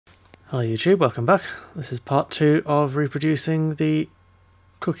Hello YouTube, welcome back. This is part 2 of reproducing the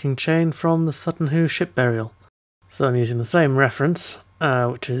cooking chain from the Sutton Hoo ship burial. So I'm using the same reference,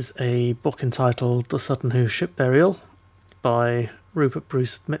 which is a book entitled The Sutton Hoo Ship Burial by Rupert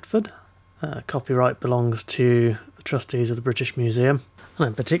Bruce Mitford. Copyright belongs to the trustees of the British Museum, and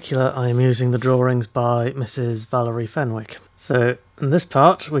in particular I am using the drawings by Mrs. Valerie Fenwick. So in this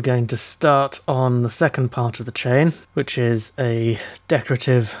part we're going to start on the second part of the chain, which is a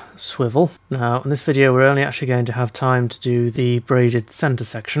decorative swivel. Now in this video we're only actually going to have time to do the braided centre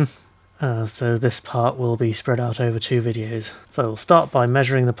section, so this part will be spread out over 2 videos. So we'll start by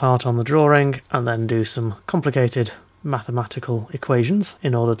measuring the part on the drawing and then do some complicated mathematical equations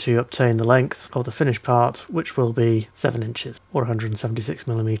in order to obtain the length of the finished part, which will be 7 inches or 176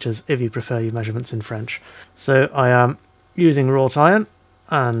 millimeters if you prefer your measurements in French. So I am using wrought iron,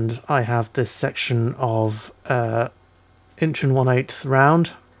 and I have this section of 1 1/8"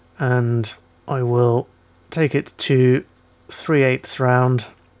 round, and I will take it to 3/8 round,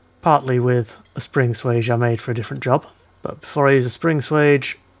 partly with a spring swage I made for a different job. But before I use a spring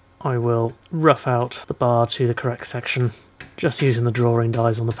swage, I will rough out the bar to the correct section, just using the drawing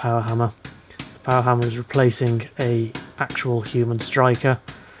dies on the power hammer. The power hammer is replacing a actual human striker.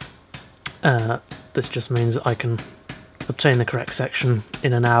 This just means that I can obtain the correct section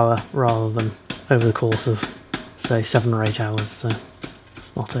in an hour rather than over the course of, say, 7 or 8 hours, so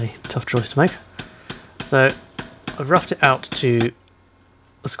it's not a tough choice to make. So I've roughed it out to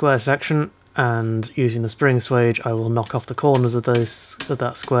a square section, and using the spring swage I will knock off the corners of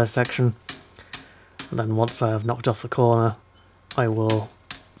that square section, and then once I have knocked off the corner I will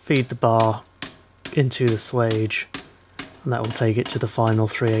feed the bar into the swage, and that will take it to the final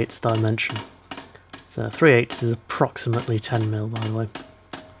 3/8 dimension. So 3/8 is approximately 10 mil, by the way.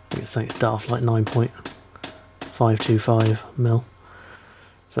 I think it's something daft like 9.525 mil.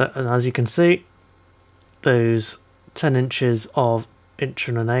 So, and as you can see, those 10 inches of 1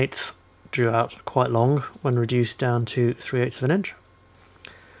 1/8" drew out quite long when reduced down to 3/8 of an inch.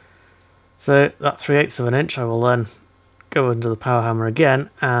 So that 3/8 of an inch I will then go under the power hammer again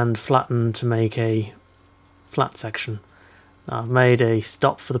and flatten to make a flat section. Now I've made a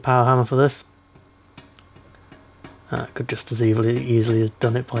stop for the power hammer for this. I could just as easily have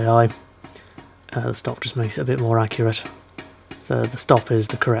done it by eye. The stop just makes it a bit more accurate. So the stop is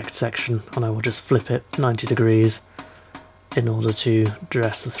the correct section, and I will just flip it 90 degrees in order to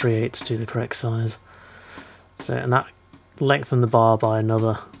dress the 3/8 to the correct size. So, and that lengthened the bar by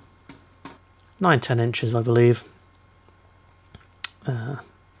another 9-10 inches, I believe.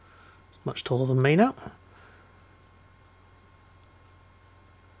 Much taller than me now.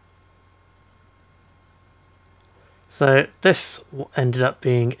 So this ended up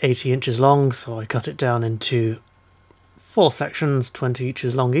being 80 inches long, so I cut it down into 4 sections, 20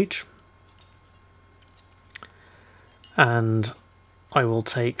 inches long each. And I will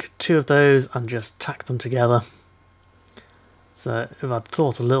take 2 of those and just tack them together. So if I'd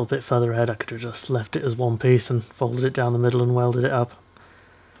thought a little bit further ahead, I could have just left it as one piece and folded it down the middle and welded it up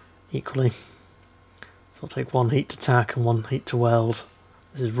equally. So I'll take 1 heat to tack and 1 heat to weld.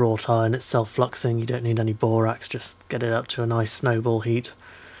 This is wrought iron, it's self-fluxing, you don't need any borax, just get it up to a nice snowball heat.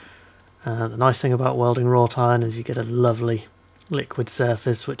 The nice thing about welding wrought iron is you get a lovely liquid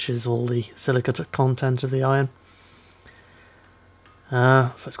surface, which is all the silica content of the iron.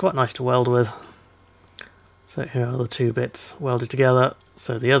 So it's quite nice to weld with. So here are the 2 bits welded together.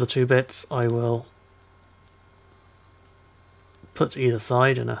 So the other 2 bits I will put either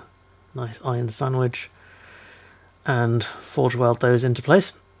side in a nice iron sandwich and forge weld those into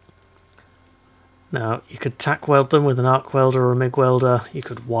place. Now you could tack weld them with an arc welder or a MIG welder, you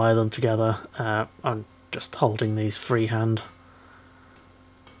could wire them together. I'm just holding these freehand,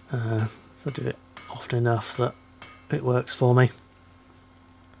 so I do it often enough that it works for me.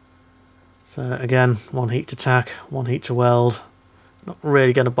 So again, 1 heat to tack, 1 heat to weld. Not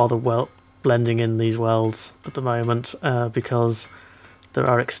really going to bother blending in these welds at the moment, because there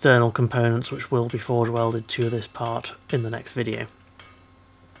are external components which will be forge welded to this part in the next video.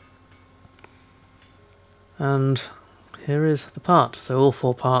 And here is the part. So all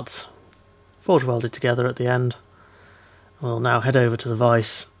 4 parts forge welded together at the end. We'll now head over to the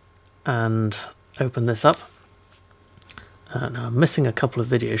vise and open this up. Now I'm missing a couple of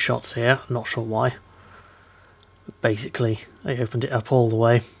video shots here, I'm not sure why. But basically I opened it up all the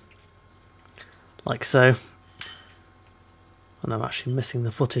way, like so. And I'm actually missing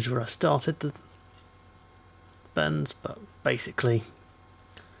the footage where I started the bends, but basically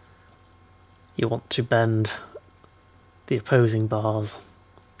you want to bend the opposing bars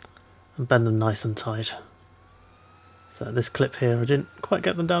and bend them nice and tight. So this clip here, I didn't quite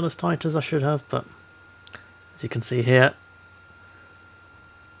get them down as tight as I should have, but as you can see here,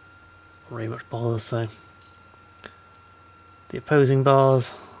 not very much bother. So the opposing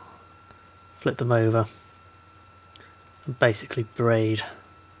bars, flip them over, and basically braid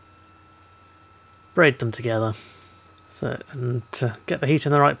them together. So, and to get the heat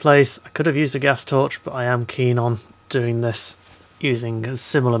in the right place, I could have used a gas torch, but I am keen on doing this using as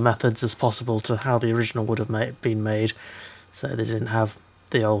similar methods as possible to how the original would have been made. So they didn't have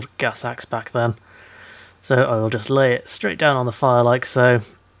the old gas axe back then. So I will just lay it straight down on the fire like so,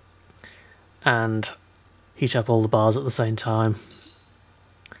 and heat up all the bars at the same time,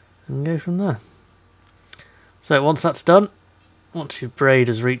 and go from there. So once that's done, once your braid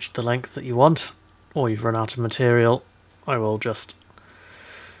has reached the length that you want, or you've run out of material, I will just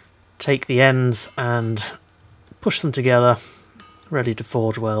take the ends and push them together, ready to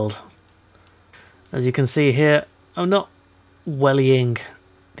forge weld. As you can see here, I'm not wellying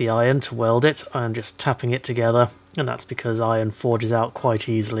the iron to weld it, I'm just tapping it together, and that's because iron forges out quite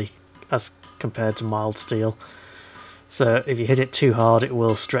easily as compared to mild steel. So if you hit it too hard, it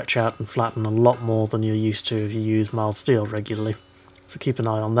will stretch out and flatten a lot more than you're used to if you use mild steel regularly. So keep an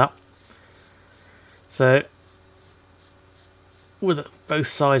eye on that. So with both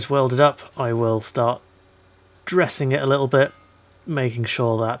sides welded up, I will start dressing it a little bit, making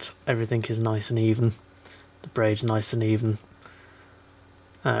sure that everything is nice and even, the braid's nice and even.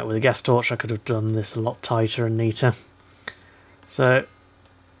 With a gas torch I could have done this a lot tighter and neater. So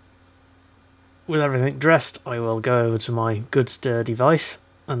with everything dressed, I will go over to my good sturdy vise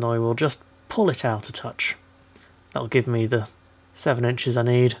and I will just pull it out a touch. That'll give me the 7 inches I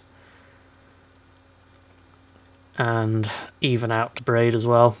need, and even out the braid as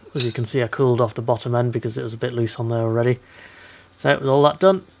well. As you can see, I cooled off the bottom end because it was a bit loose on there already. So with all that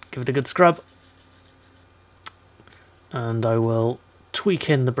done, give it a good scrub, and I will tweak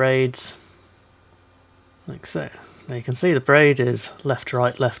in the braids like so. Now you can see the braid is left,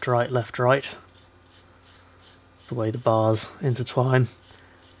 right, left, right, left, right, the way the bars intertwine.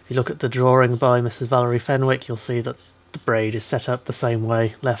 If you look at the drawing by Mrs. Valerie Fenwick, you'll see that the braid is set up the same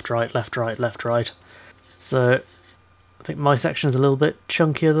way, left, right, left, right, left, right. So I think my section is a little bit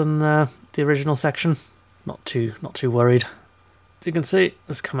chunkier than the original section. Not too worried. As you can see,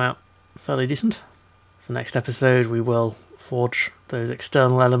 it's come out fairly decent. For the next episode, we will forge those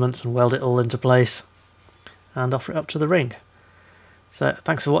external elements and weld it all into place and offer it up to the ring. So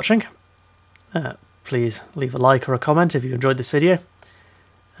thanks for watching. Please leave a like or a comment if you enjoyed this video.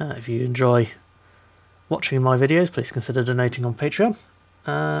 If you enjoy watching my videos, please consider donating on Patreon.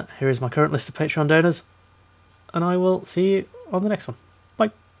 Here is my current list of Patreon donors, and I will see you on the next one.